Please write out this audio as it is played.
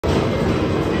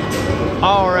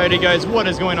Alrighty guys, what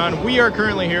is going on? We are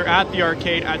currently here at the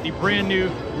arcade at the brand new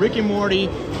Rick and Morty,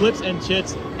 Blips and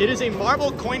Chitz. It is a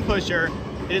marble coin pusher.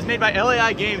 It is made by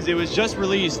LAI Games. It was just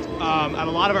released at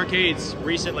a lot of arcades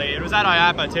recently. It was at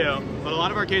IAPA too, but a lot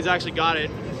of arcades actually got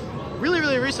it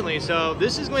really recently. So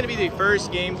this is going to be the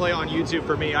first gameplay on YouTube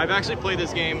for me. I've actually played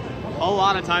this game a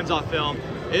lot of times off film.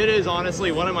 It is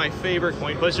honestly one of my favorite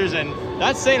coin pushers, and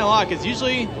that's saying a lot because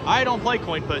usually I don't play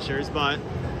coin pushers, but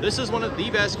this is one of the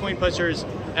best coin pushers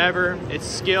ever. It's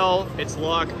skill, it's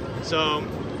luck. So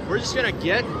we're just gonna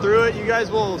get through it. You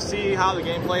guys will see how the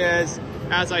gameplay is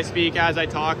as I speak, as I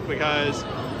talk, because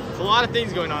it's a lot of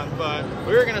things going on. But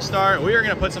we're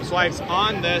gonna put some swipes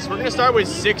on this. We're gonna start with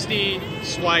 60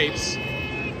 swipes.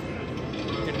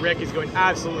 And Rick is going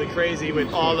absolutely crazy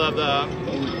with all of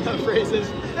the phrases.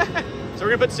 So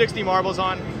we're gonna put 60 marbles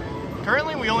on.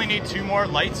 Currently we only need 2 more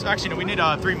lights. Actually, no, we need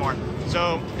 3 more.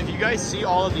 So if you guys see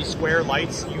all of these square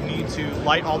lights, you need to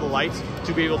light all the lights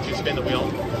to be able to spin the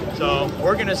wheel. So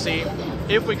we're gonna see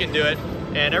if we can do it.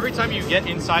 And every time you get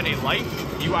inside a light,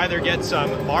 you either get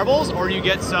some marbles or you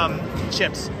get some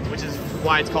chips, which is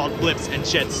why it's called Blips and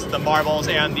Chitz, the marbles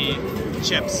and the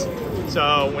chips.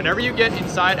 So whenever you get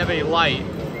inside of a light,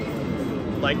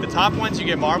 like the top ones you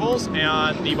get marbles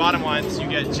and the bottom ones you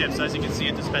get chips. As you can see,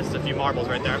 it dispenses a few marbles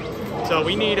right there. So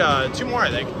we need 2 more, I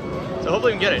think. So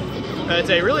hopefully we can get it. It's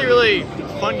a really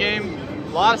fun game. A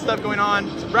lot of stuff going on.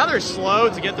 It's rather slow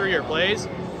to get through your plays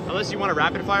unless you want to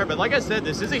rapid fire. But like I said,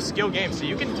 this is a skill game, so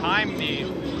you can time the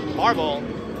marble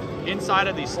inside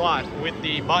of the slot with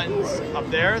the buttons up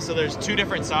there. So there's 2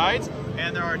 different sides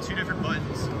and there are 2 different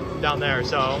buttons down there.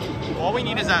 So all we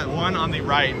need is that one on the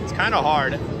right. It's kind of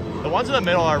hard. The ones in the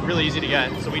middle are really easy to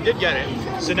get. So we did get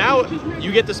it. So now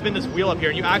you get to spin this wheel up here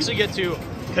and you actually get to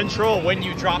control when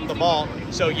you drop the ball.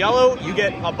 So yellow, you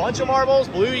get a bunch of marbles,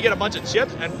 blue, you get a bunch of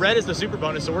chips, and red is the super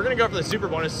bonus. So we're gonna go for the super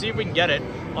bonus, see if we can get it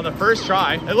on the first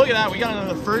try. And look at that, we got it on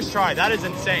the first try. That is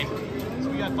insane. So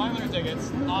we got 500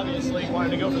 tickets. Obviously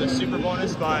wanted to go for the super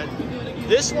bonus, but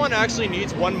this one actually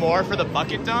needs 1 more for the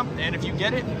bucket dump. And if you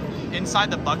get it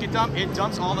inside the bucket dump, it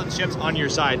dumps all the chips on your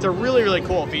side. It's a really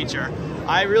cool feature.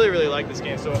 I really like this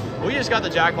game. So we just got the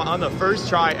jackpot on the first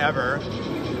try ever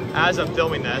as of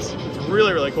filming this. It's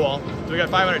really cool. So we got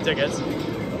 500 tickets.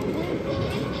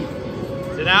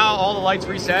 So now all the lights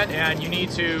reset and you need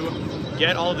to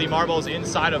get all of the marbles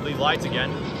inside of the lights again.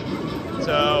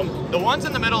 So the ones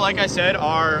in the middle, like I said,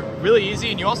 are really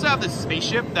easy, and you also have this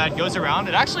spaceship that goes around.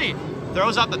 It actually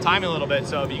throws out the time a little bit,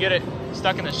 so if you get it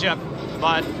stuck in the ship.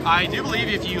 But I do believe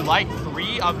if you light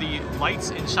 3 of the lights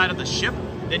inside of the ship,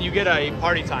 then you get a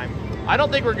party time. I don't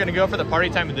think we're gonna go for the party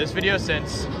time in this video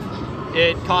since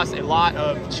it costs a lot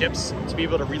of chips to be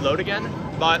able to reload again,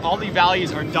 but all the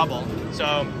values are double.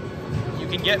 So you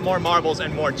can get more marbles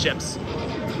and more chips.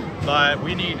 But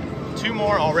we need 2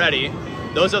 more already.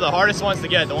 Those are the hardest ones to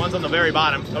get, the ones on the very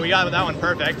bottom. So we got that one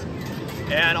perfect.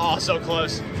 And oh, so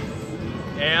close.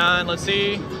 And let's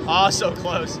see, oh, so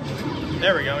close.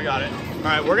 There we go, we got it. All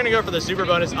right, we're gonna go for the super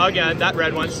bonus again, that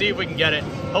red one, see if we can get it.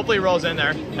 Hopefully it rolls in there.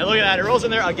 And look at that, it rolls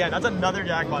in there again. That's another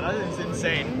jackpot, that is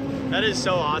insane. That is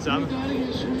so awesome.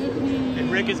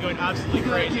 And Rick is going absolutely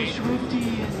crazy.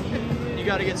 You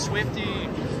gotta get Swifty.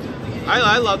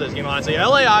 I love this game, honestly.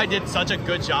 LAI did such a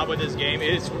good job with this game.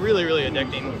 It is really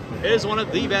addicting. It is one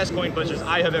of the best coin pushers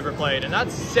I have ever played. And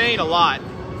that's saying a lot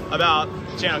about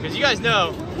the channel, because you guys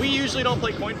know, we usually don't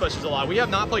play coin pushers a lot. We have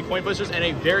not played coin pushers in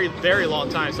a very long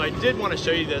time. So I did want to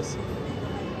show you this,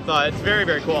 but it's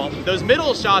very cool. Those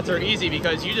middle shots are easy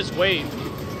because you just wait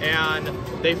and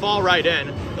they fall right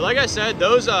in. But like I said,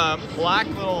 those black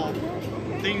little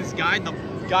things guide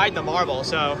the marble.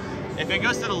 So if it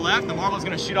goes to the left, the marble's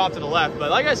gonna shoot off to the left.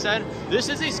 But like I said, this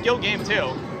is a skill game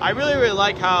too. I really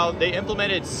like how they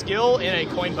implemented skill in a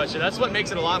coin pusher. That's what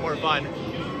makes it a lot more fun.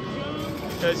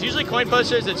 Because usually coin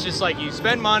pushers, it's just like you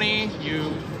spend money,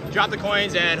 you drop the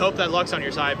coins and hope that luck's on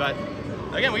your side. But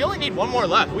again, we only need 1 more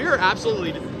left. We are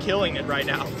absolutely killing it right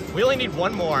now. We only need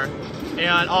 1 more.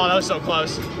 And oh, that was so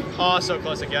close. Oh, so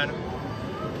close again.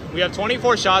 We have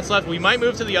 24 shots left. We might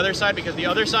move to the other side because the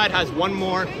other side has 1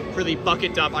 more for the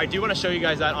bucket dump. I do want to show you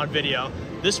guys that on video.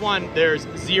 This one, there's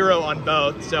 0 on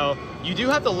both. So you do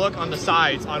have to look on the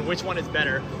sides on which one is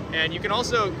better. And you can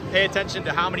also pay attention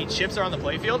to how many chips are on the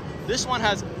playfield. This one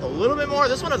has a little bit more.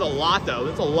 This one has a lot though.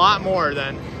 It's a lot more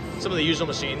than some of the usual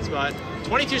machines, but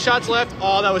 22 shots left.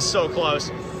 Oh, that was so close.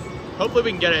 Hopefully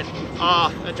we can get it.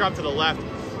 Ah, that dropped to the left.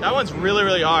 That one's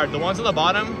really hard. The ones on the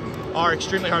bottom are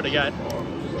extremely hard to get.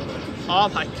 Oh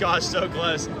my gosh, so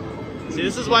close. See,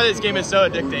 this is why this game is so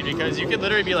addicting, because you could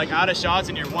literally be like out of shots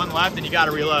and you're 1 left and you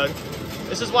gotta reload.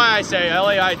 This is why I say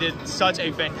LAI did such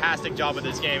a fantastic job with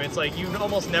this game. It's like you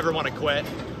almost never want to quit.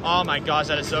 Oh my gosh,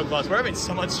 that is so close. We're having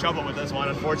so much trouble with this one,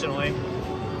 unfortunately.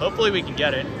 Hopefully we can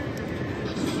get it.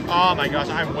 Oh my gosh,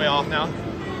 I'm way off now.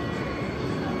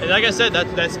 And like I said,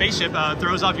 that spaceship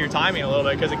throws off your timing a little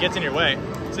bit because it gets in your way.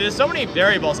 So there's so many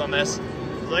variables on this.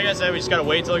 So like I said, we just gotta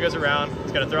wait till it goes around.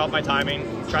 It's gotta throw off my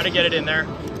timing. Try to get it in there.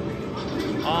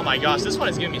 Oh my gosh, this one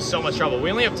is giving me so much trouble. We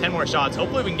only have 10 more shots.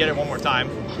 Hopefully we can get it one more time.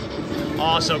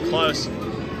 Oh, so close.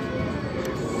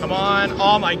 Come on.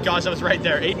 Oh my gosh, that was right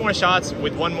there. 8 more shots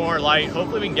with 1 more light.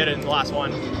 Hopefully we can get it in the last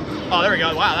one. Oh, there we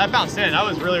go. Wow, that bounced in. That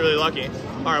was really, really lucky.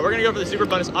 All right, we're gonna go for the super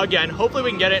bonus again. Hopefully we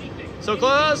can get it. So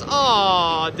close.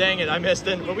 Oh, dang it, I missed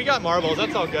it. But we got marbles,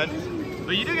 that's all good.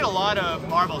 But you do get a lot of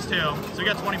marbles too. So we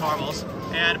got 20 marbles.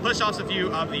 And it pushed off a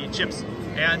few of the chips.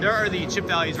 And there are the chip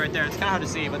values right there. It's kind of hard to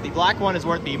see, but the black one is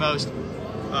worth the most.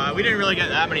 We didn't really get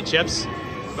that many chips.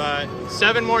 But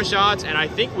 7 more shots, and I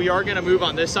think we are gonna move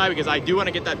on this side because I do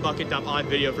wanna get that bucket dump on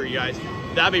video for you guys.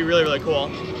 That'd be really, really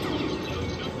cool.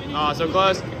 Oh, so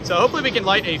close. So hopefully we can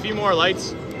light a few more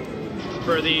lights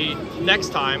for the next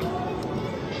time.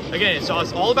 Again, so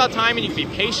it's all about timing. You can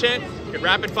be patient, you can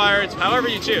rapid fire, it's however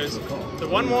you choose. So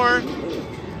 1 more,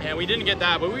 and we didn't get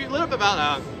that, but we lit up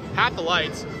about half the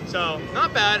lights. So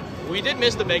not bad. We did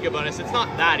miss the mega bonus. It's not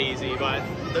that easy, but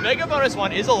the mega bonus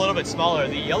one is a little bit smaller.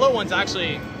 The yellow one's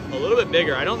actually a little bit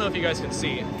bigger. I don't know if you guys can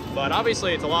see, but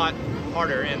obviously it's a lot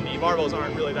harder and the marbles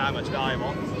aren't really that much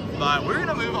valuable. But we're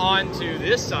gonna move on to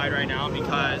this side right now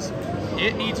because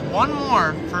it needs 1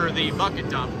 more for the bucket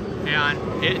dump.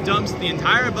 And it dumps the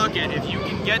entire bucket. If you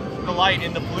can get the light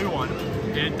in the blue one,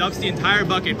 it dumps the entire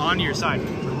bucket onto your side.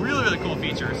 It's a really, really cool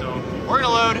feature. So we're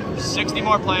gonna load 60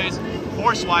 more plays,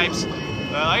 4 swipes.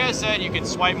 Like I said, you can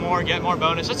swipe more, get more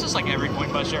bonus. It's just like every coin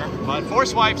pusher. But 4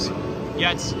 swipes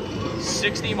gets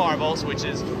 60 marbles, which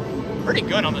is pretty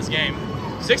good on this game.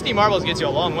 60 marbles gets you a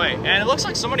long way. And it looks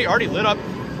like somebody already lit up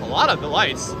a lot of the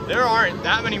lights. There aren't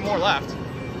that many more left.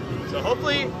 So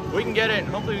hopefully we can get it, and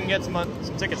hopefully we can get some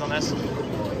tickets on this.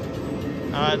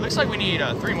 It looks like we need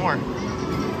 3 more.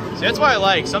 So that's why I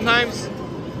like, sometimes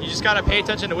you just gotta pay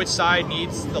attention to which side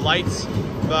needs the lights,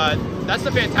 but that's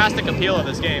the fantastic appeal of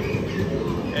this game,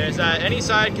 is that any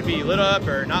side can be lit up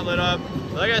or not lit up.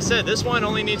 Like I said, this one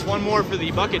only needs 1 more for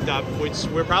the bucket dump, which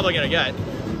we're probably gonna get,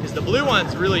 because the blue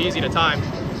one's really easy to time.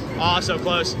 Oh, so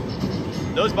close.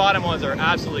 Those bottom ones are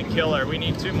absolutely killer. We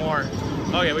need 2 more.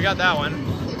 Okay, we got that one.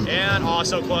 And oh,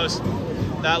 so close.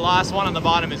 That last one on the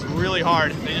bottom is really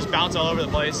hard. They just bounce all over the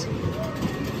place.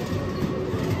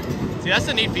 See, that's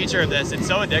the neat feature of this. It's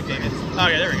so addicting.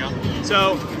 Okay, there we go.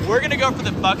 So we're gonna go for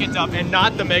the bucket dump and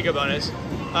not the mega bonus.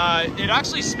 It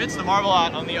actually spits the marble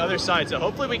out on the other side, so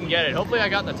hopefully we can get it. Hopefully I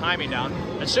got the timing down.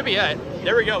 That should be it.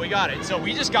 There we go, we got it. So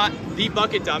we just got the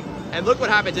bucket dump, and look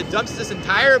what happens. It dumps this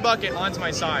entire bucket onto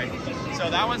my side. So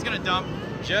that one's gonna dump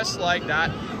just like that.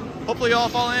 Hopefully all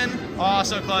fall in. Oh,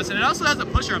 so close. And it also has a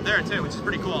pusher up there too, which is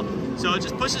pretty cool. So it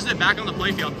just pushes it back on the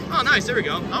playfield. Oh, nice, there we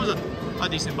go. That was a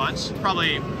decent bunch.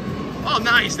 Probably, oh,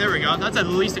 nice, there we go. That's at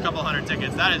least a couple 100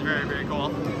 tickets. That is very, very cool.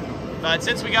 But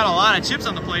since we got a lot of chips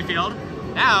on the playfield,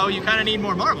 now you kind of need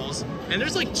more marbles. And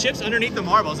there's like chips underneath the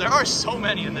marbles. There are so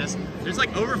many in this. There's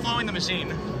like overflowing the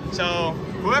machine. So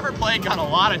whoever played got a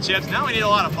lot of chips. Now we need a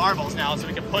lot of marbles now so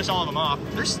we can push all of them off.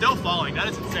 They're still falling, that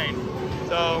is insane.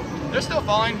 So they're still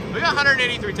falling. We got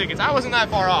 183 tickets. I wasn't that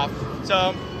far off.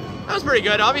 So that was pretty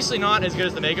good. Obviously not as good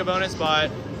as the mega bonus, but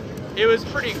it was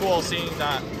pretty cool seeing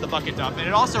the bucket dump. And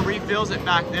it also refills it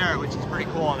back there, which is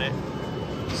pretty cool, and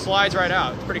it slides right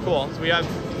out. It's pretty cool. So we have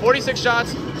 46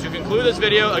 shots to conclude this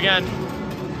video. Again,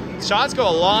 shots go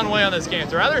a long way on this game.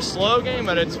 It's a rather slow game,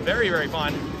 but it's very, very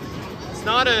fun. It's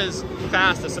not as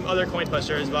fast as some other coin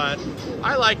pushers, but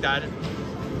I like that.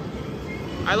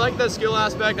 I like the skill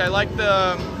aspect. I like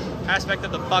the aspect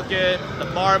of the bucket, the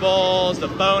marbles, the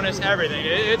bonus, everything.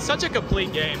 It's such a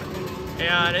complete game,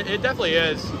 and it definitely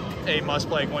is a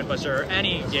must-play coin pusher,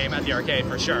 any game at the arcade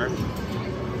for sure.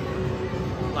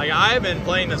 Like, I've been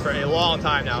playing this for a long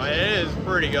time now. It is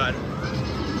pretty good.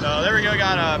 So there we go,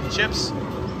 got chips.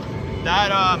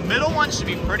 That middle one should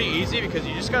be pretty easy because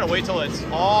you just gotta wait till it's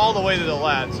all the way to the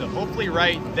left. So hopefully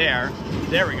right there.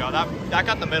 There we go, that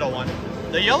got the middle one.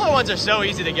 The yellow ones are so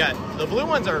easy to get. The blue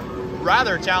ones are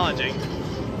rather challenging.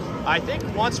 I think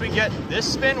once we get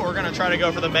this spin, we're gonna try to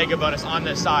go for the mega bonus on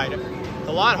this side. It's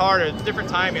a lot harder, it's different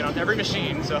timing on every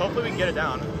machine, so hopefully we can get it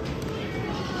down.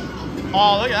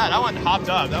 Oh, look at that, that one hopped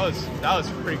up. That was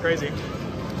pretty crazy.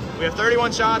 We have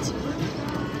 31 shots,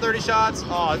 30 shots.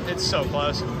 Oh, it's so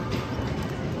close.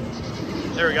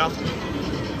 There we go.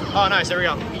 Oh, nice, there we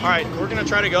go. All right, we're gonna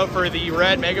try to go for the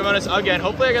red mega bonus again.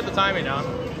 Hopefully I get the timing down.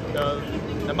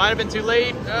 That might have been too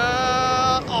late.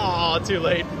 Oh, too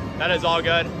late. That is all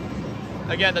good.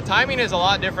 Again, the timing is a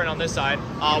lot different on this side.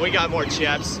 We got more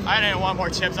chips. I didn't want more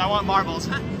chips, I want marbles.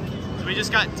 So we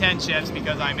just got 10 chips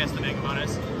because I missed the mega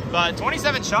bonus. But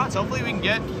 27 shots, hopefully we can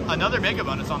get another mega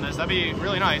bonus on this. That'd be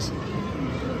really nice.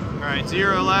 All right,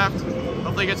 0 left.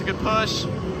 Hopefully it gets a good push.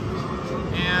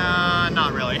 And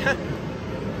not really.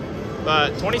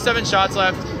 But 27 shots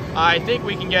left. I think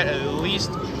we can get at least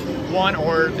 1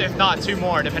 or if not 2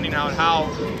 more, depending on how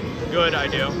good I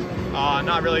do.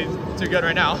 Not really too good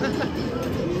right now.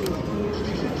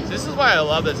 This is why I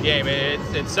love this game.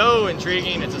 It's so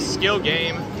intriguing. It's a skill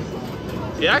game.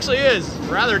 It actually is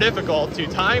rather difficult to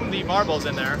time the marbles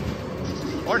in there.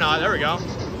 Or not, there we go.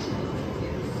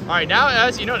 All right, now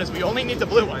as you notice, we only need the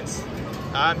blue ones.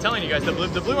 I'm telling you guys, the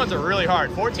blue ones are really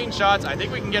hard. 14 shots, I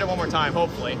think we can get it one more time,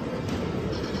 hopefully.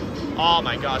 Oh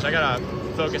my gosh, I gotta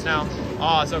focus now.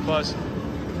 Oh, so close.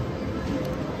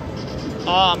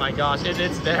 Oh my gosh,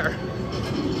 it's there.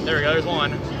 There we go, there's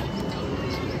 1.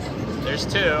 There's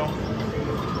 2.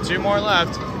 2 more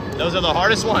left. Those are the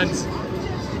hardest ones.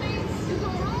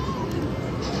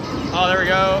 Oh, there we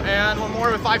go. And 1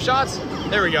 more with 5 shots.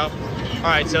 There we go. All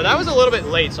right, so that was a little bit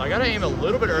late, so I gotta aim a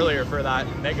little bit earlier for that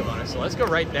mega bonus. So let's go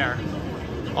right there.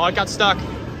 Oh, I got stuck.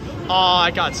 Oh,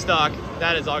 I got stuck.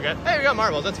 That is all good. Hey, we got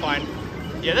marbles, that's fine.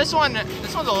 Yeah, this one's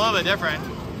a little bit different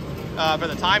for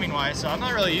the timing wise, so I'm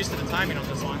not really used to the timing on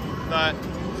this one. But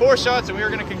 4 shots, and we are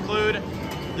gonna conclude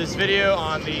this video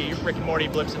on the Rick and Morty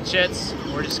Blips and Chitz.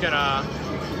 We're just gonna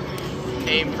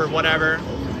aim for whatever.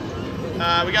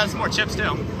 We got some more chips too.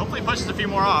 Hopefully it pushes a few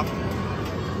more off.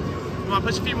 You wanna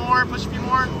push a few more, push a few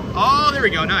more? Oh, there we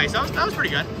go, nice. That was pretty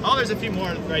good. Oh, there's a few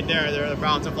more right there. They're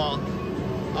about to fall.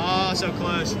 Oh, so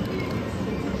close.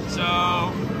 So,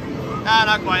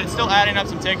 not quite. It's still adding up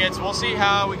some tickets. We'll see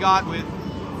how we got with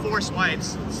 4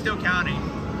 swipes. It's still counting.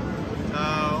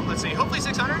 So, let's see, hopefully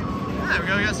 600? Yeah, there we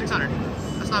go, we got 600.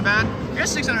 That's not bad. We got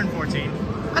 614.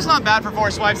 That's not bad for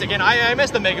 4 swipes. Again, I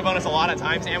missed the mega bonus a lot of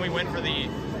times, and we went for the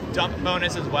dump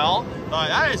bonus as well. But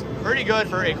that is pretty good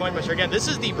for a coin pusher. Again, this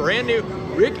is the brand new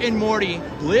Rick and Morty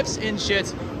Blips and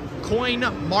Chitz coin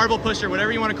marble pusher,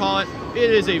 whatever you want to call it. It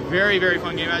is a very, very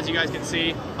fun game, as you guys can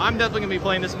see. I'm definitely gonna be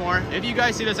playing this more. If you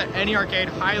guys see this at any arcade,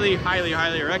 highly, highly,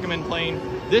 highly recommend playing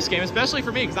this game, especially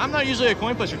for me, because I'm not usually a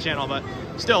coin pusher channel, but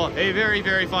still a very,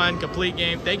 very fun, complete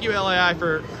game. Thank you, LAI,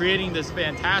 for creating this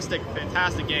fantastic,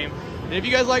 fantastic game. And if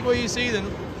you guys like what you see, then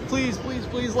please, please,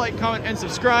 please like, comment, and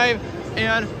subscribe.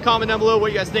 And comment down below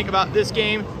what you guys think about this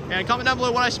game. And comment down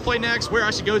below what I should play next, where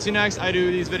I should go to next. I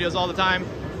do these videos all the time.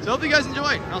 So I hope you guys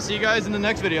enjoy. I'll see you guys in the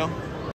next video.